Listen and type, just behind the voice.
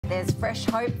There's fresh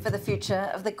hope for the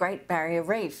future of the Great Barrier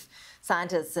Reef.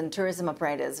 Scientists and tourism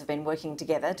operators have been working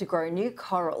together to grow new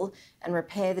coral and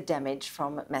repair the damage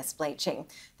from mass bleaching.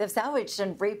 They've salvaged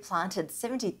and replanted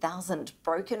 70,000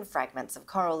 broken fragments of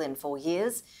coral in 4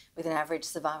 years, with an average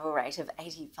survival rate of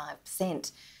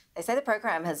 85%. They say the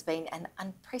program has been an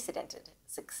unprecedented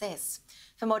success.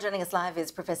 For more, joining us live is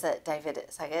Professor David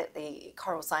Suggett, the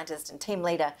coral scientist and team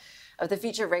leader of the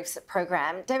Future Reefs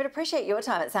program. David, appreciate your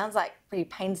time. It sounds like pretty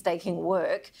painstaking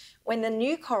work. When the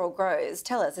new coral grows,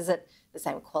 tell us, is it the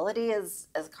same quality as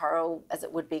coral as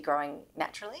it would be growing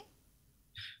naturally?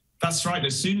 That's right.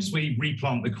 As soon as we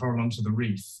replant the coral onto the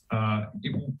reef,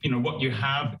 what you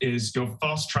have is you're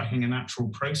fast-tracking a natural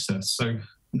process. So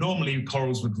normally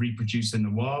corals would reproduce in the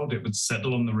wild, it would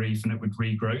settle on the reef and it would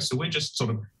regrow. So we're just sort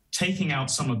of taking out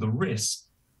some of the risk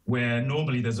where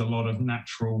normally there's a lot of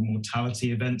natural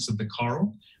mortality events of the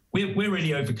coral. We're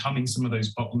really overcoming some of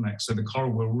those bottlenecks. So the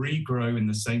coral will regrow in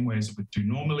the same way as it would do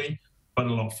normally, but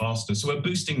a lot faster. So we're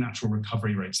boosting natural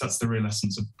recovery rates. That's the real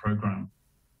essence of the program.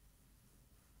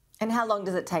 And how long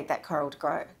does it take that coral to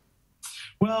grow?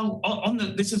 Well,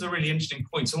 this is a really interesting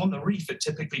point. So on the reef, it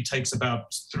typically takes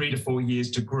about 3 to 4 years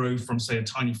to grow from, say, a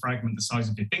tiny fragment the size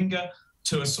of your finger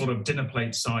to a sort of dinner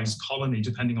plate-sized colony,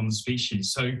 depending on the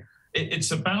species. So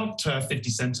it's about 50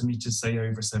 centimetres, say,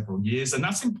 over several years. And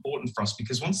that's important for us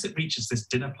because once it reaches this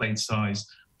dinner plate size,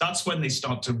 that's when they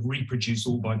start to reproduce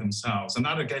all by themselves. And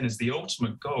that, again, is the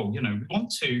ultimate goal. You know, we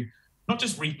want to not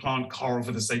just replant coral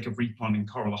for the sake of replanting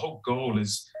coral. The whole goal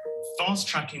is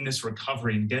fast-tracking this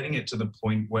recovery and getting it to the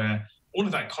point where all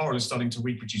of that coral is starting to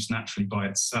reproduce naturally by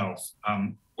itself.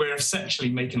 We're essentially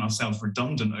making ourselves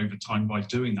redundant over time by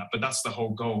doing that, but that's the whole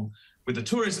goal with the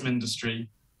tourism industry,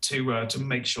 to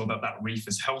make sure that that reef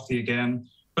is healthy again,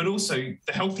 but also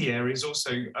the healthy areas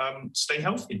also stay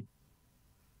healthy.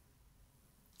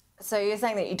 So you're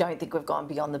saying that you don't think we've gone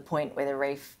beyond the point where the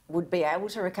reef would be able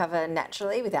to recover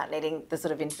naturally without needing the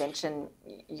sort of intervention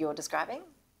you're describing?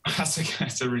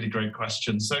 That's a really great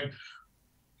question. So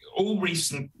all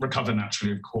reefs recover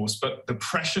naturally, of course, but the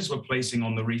pressures we're placing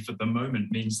on the reef at the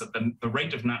moment means that the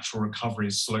rate of natural recovery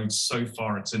is slowed so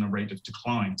far it's in a rate of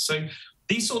decline. So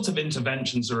these sorts of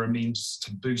interventions are a means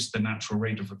to boost the natural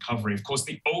rate of recovery. Of course,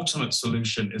 the ultimate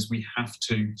solution is we have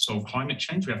to solve climate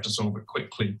change. We have to solve it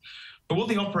quickly. But what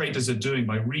the operators are doing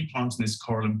by replanting this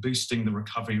coral and boosting the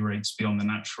recovery rates beyond the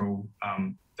natural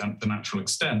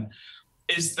extent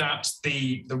is that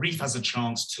the reef has a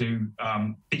chance to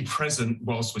be present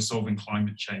whilst we're solving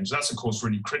climate change. That's, of course,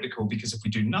 really critical because if we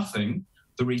do nothing,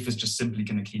 the reef is just simply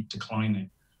going to keep declining.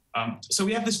 So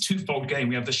we have this twofold game.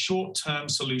 We have the short-term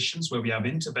solutions where we have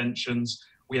interventions,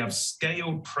 we have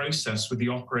scaled process with the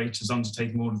operators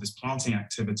undertaking all of this planting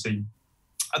activity,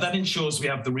 and that ensures we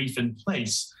have the reef in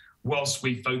place whilst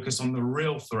we focus on the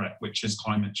real threat, which is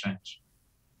climate change.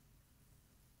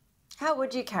 How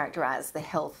would you characterise the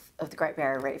health of the Great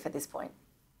Barrier Reef at this point?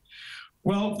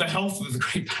 Well, the health of the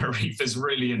Great Barrier Reef is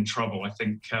really in trouble. I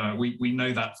think we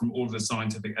know that from all of the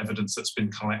scientific evidence that's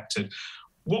been collected.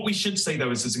 What we should say,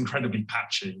 though, is it's incredibly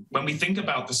patchy. When we think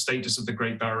about the status of the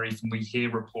Great Barrier Reef and we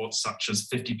hear reports such as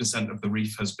 50% of the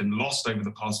reef has been lost over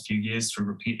the past few years through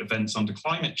repeat events under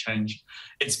climate change,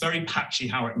 it's very patchy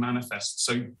how it manifests.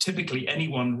 So typically any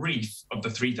one reef of the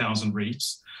 3,000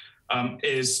 reefs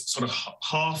is sort of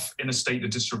half in a state of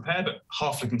disrepair, but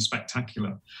half looking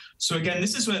spectacular. So again,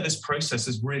 this is where this process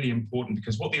is really important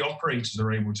because what the operators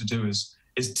are able to do is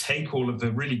take all of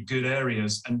the really good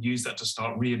areas and use that to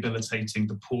start rehabilitating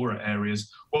the poorer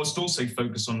areas, whilst also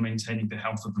focus on maintaining the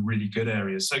health of the really good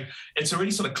areas. So it's a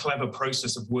really sort of clever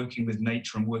process of working with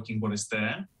nature and working what is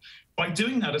there. By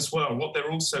doing that as well, what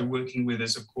they're also working with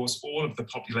is, of course, all of the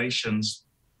populations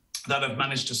that have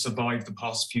managed to survive the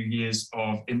past few years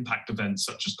of impact events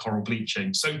such as coral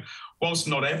bleaching. So whilst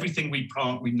not everything we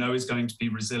plant we know is going to be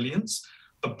resilient,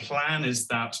 the plan is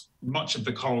that much of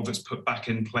the coral that's put back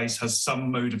in place has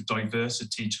some mode of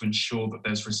diversity to ensure that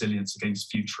there's resilience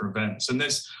against future events. And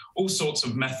there's all sorts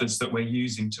of methods that we're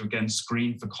using to, again,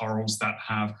 screen for corals that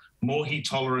have more heat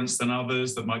tolerance than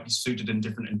others, that might be suited in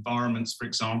different environments, for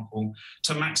example,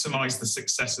 to maximize the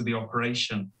success of the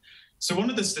operation. So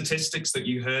one of the statistics that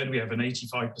you heard, we have an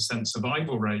 85%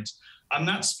 survival rate, and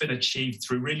that's been achieved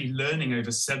through really learning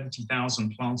over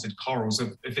 70,000 planted corals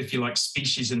of, if you like,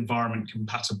 species environment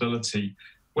compatibility.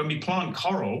 When we plant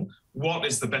coral, what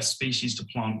is the best species to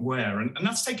plant where? And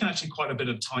that's taken actually quite a bit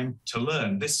of time to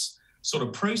learn. This sort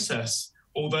of process,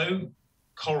 although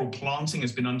coral planting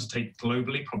has been undertaken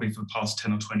globally, probably for the past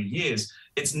 10 or 20 years.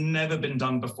 It's never been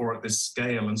done before at this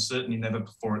scale, and certainly never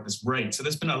before at this rate. So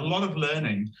there's been a lot of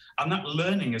learning, and that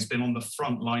learning has been on the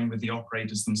front line with the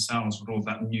operators themselves with all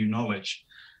that new knowledge.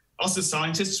 Us as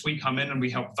scientists, we come in and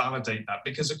we help validate that,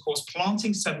 because of course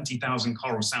planting 70,000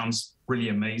 coral sounds really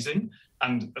amazing,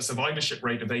 and a survivorship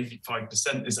rate of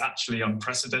 85% is actually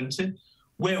unprecedented.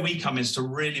 Where we come is to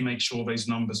really make sure those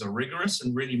numbers are rigorous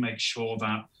and really make sure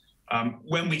that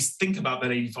when we think about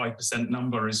that 85%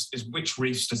 number is which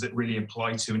reefs does it really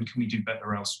apply to, and can we do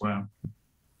better elsewhere?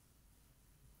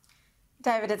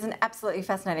 David, it's an absolutely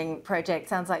fascinating project.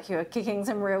 Sounds like you're kicking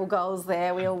some real goals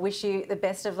there. We all wish you the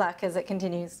best of luck as it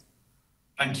continues.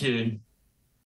 Thank you.